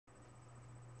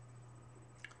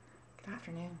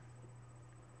afternoon.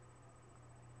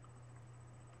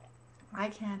 I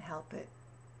can't help it.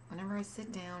 Whenever I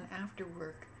sit down after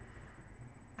work,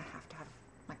 I have to have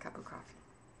my cup of coffee.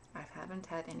 I haven't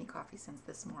had any coffee since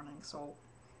this morning, so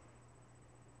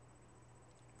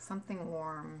something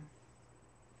warm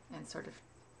and sort of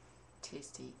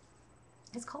tasty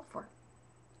is called for.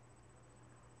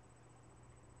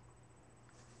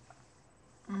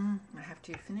 I have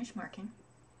to finish marking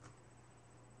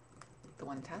the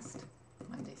one test,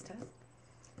 Monday's test.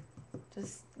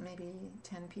 Just maybe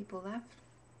 10 people left.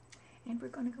 And we're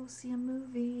going to go see a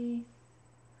movie.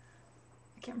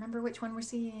 I can't remember which one we're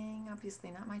seeing.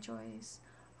 Obviously not my choice.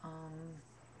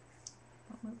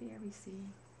 What movie are we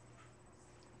seeing?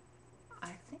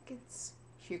 I think it's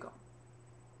Hugo.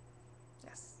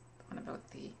 Yes, the one about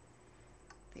the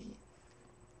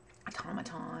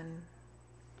automaton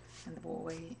and the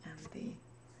boy and the,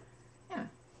 yeah,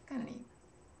 kind of neat.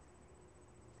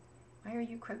 Why are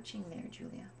you crouching there,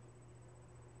 Julia?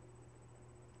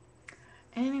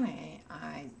 Anyway,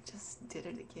 I just did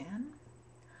it again.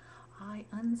 I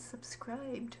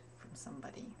unsubscribed from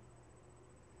somebody.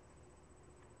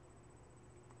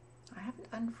 I haven't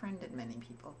unfriended many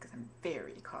people because I'm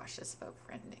very cautious about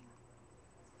friending.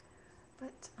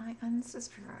 But I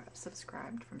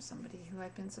unsubscribed from somebody who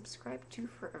I've been subscribed to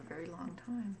for a very long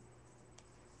time.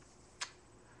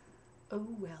 Oh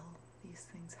well, these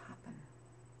things happen.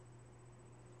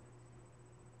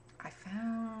 I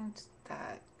find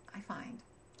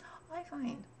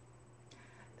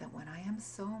that when I am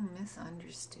so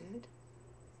misunderstood,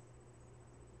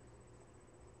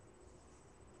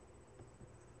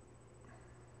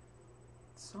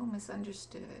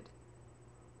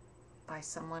 by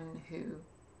someone who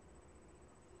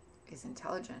is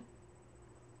intelligent,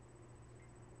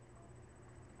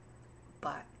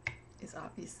 but is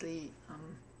obviously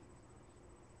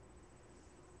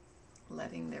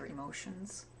letting their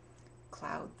emotions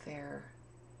cloud their,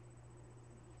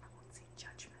 I won't say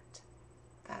judgment,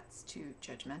 that's too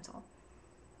judgmental,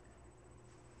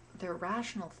 their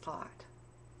rational thought.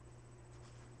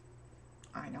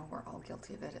 I know we're all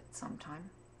guilty of it at some time,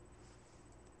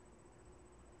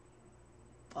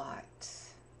 but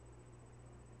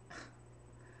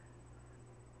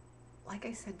like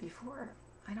I said before,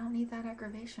 I don't need that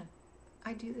aggravation.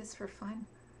 I do this for fun.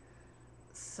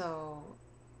 So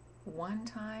one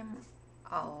time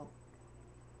I'll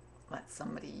let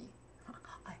somebody,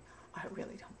 I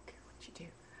really don't care what you do.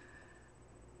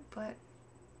 But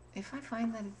if I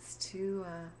find that it's too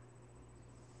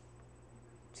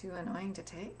annoying to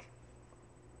take,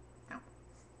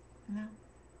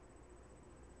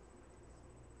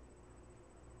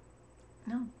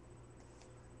 no.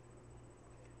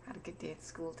 Had a good day at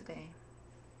school today.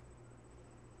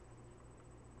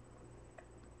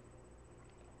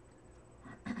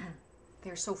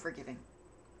 They're so forgiving.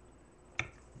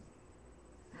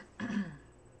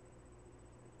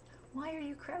 Why are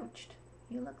you crouched?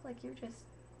 You look like you're just,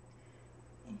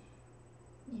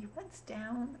 your butt's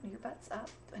down, your butt's up,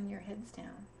 and your head's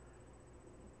down.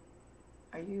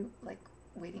 Are you like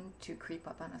waiting to creep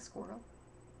up on a squirrel?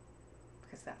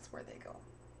 Because that's where they go.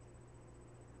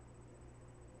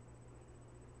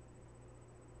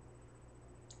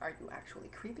 Are you actually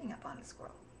creeping up on a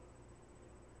squirrel?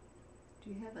 Do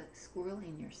you have a squirrel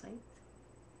in your sights?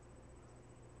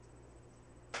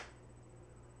 Are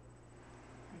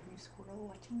you squirrel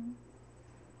watching?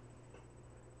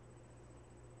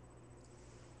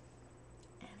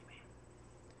 Anyway.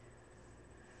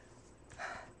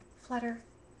 Flutter.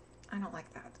 I don't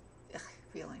like that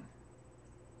feeling.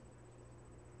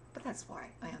 But that's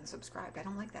why I unsubscribed. I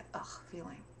don't like that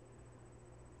feeling.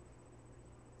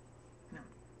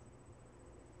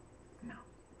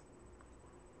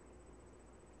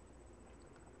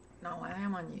 No, I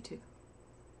am on YouTube.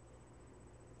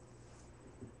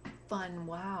 Fun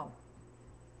wow.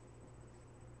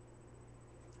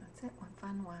 That's it, one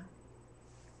fun wow.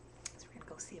 So we're gonna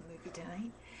go see a movie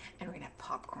tonight, and we're gonna have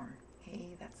popcorn.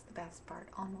 Hey, that's the best part,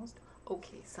 almost.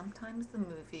 Okay, sometimes the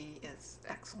movie is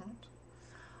excellent,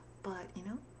 but you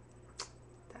know,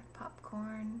 that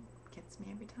popcorn gets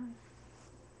me every time.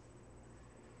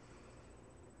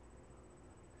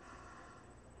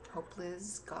 Hope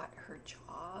Liz got her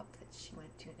job that she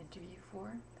went to an interview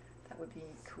for. That would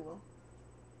be cool.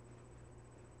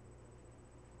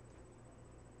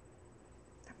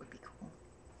 That would be cool.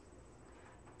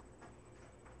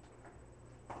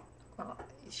 Well,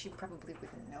 she probably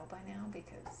wouldn't know by now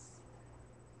because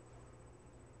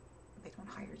they don't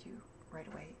hire you right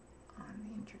away on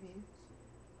the interviews.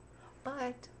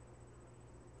 But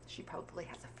she probably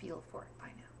has a feel for it by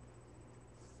now.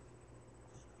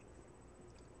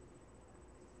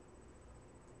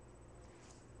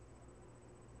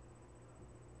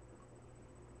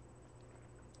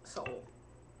 So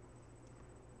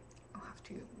I'll have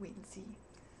to wait and see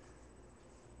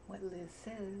what Liz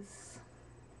says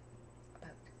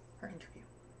about her interview.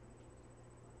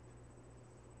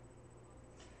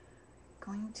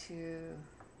 Going to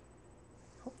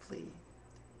hopefully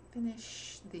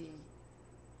finish the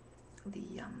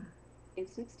in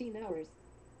 16 hours.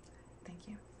 Thank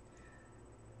you.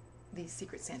 The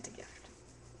Secret Santa gift.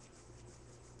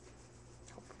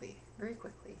 Hopefully very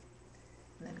quickly,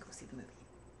 and then go see the movie.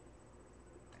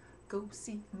 Go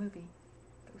see the movie.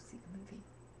 Go see the movie.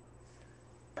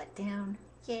 Butt down.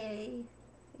 Yay.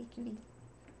 Hey, cutie.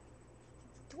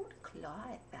 Don't claw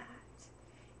at that.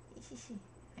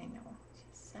 I know.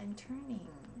 I'm turning.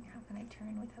 How can I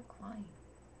turn without clawing?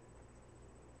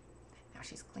 Now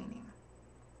she's cleaning.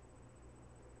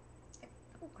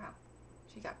 Oh, wow.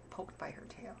 She got poked by her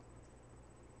tail.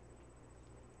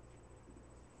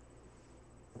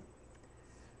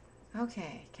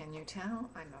 Okay, can you tell?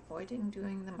 I'm avoiding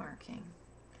doing the marking.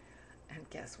 And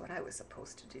guess what I was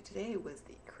supposed to do today was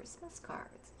the Christmas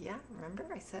cards. Yeah, remember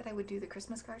I said I would do the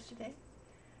Christmas cards today?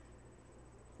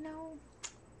 No.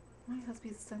 My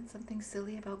husband said something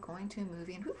silly about going to a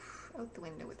movie and whoof, out the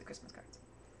window with the Christmas cards.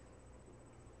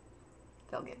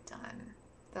 They'll get done.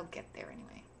 They'll get there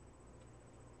anyway.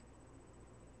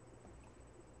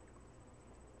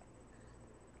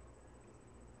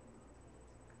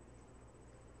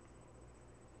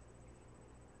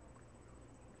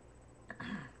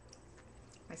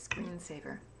 My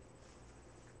screensaver.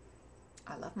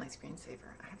 I love my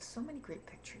screensaver. I have so many great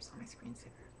pictures on my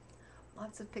screensaver.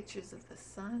 Lots of pictures of the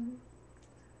sun.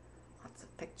 Lots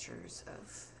of pictures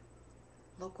of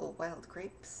local wild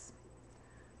grapes.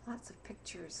 Lots of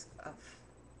pictures of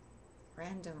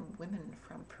random women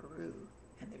from Peru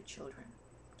and their children.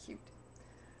 Cute.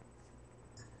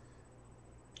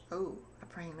 Oh, a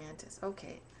praying mantis.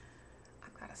 Okay,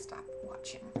 I've got to stop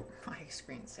watching my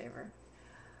screensaver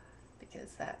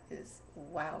because that is,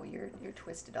 wow, you're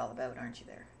twisted all about, aren't you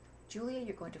there? Julia,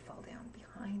 you're going to fall down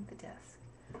behind the desk.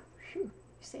 Phew, you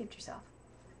saved yourself.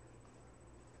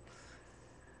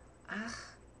 Ah,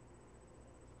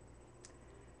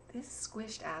 this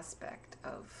squished aspect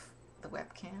of the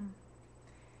webcam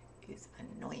is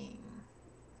annoying.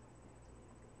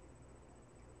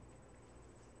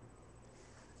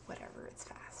 Whatever, it's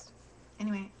fast.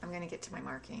 Anyway, I'm going to get to my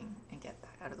marking and get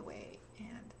that out of the way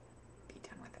and be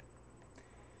done with it.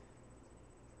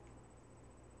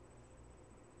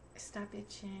 Stop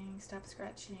itching, stop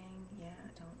scratching. Yeah,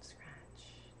 don't scratch.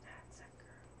 That's a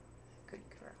girl. Good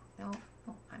girl. No,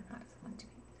 no, I'm not someone to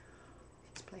be.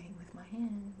 She's playing with my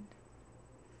hand.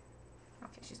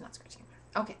 Okay, she's not scratching.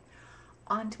 Okay,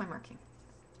 on to my marking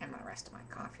and the rest of my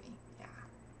coffee. Yeah.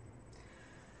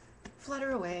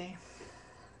 Flutter away.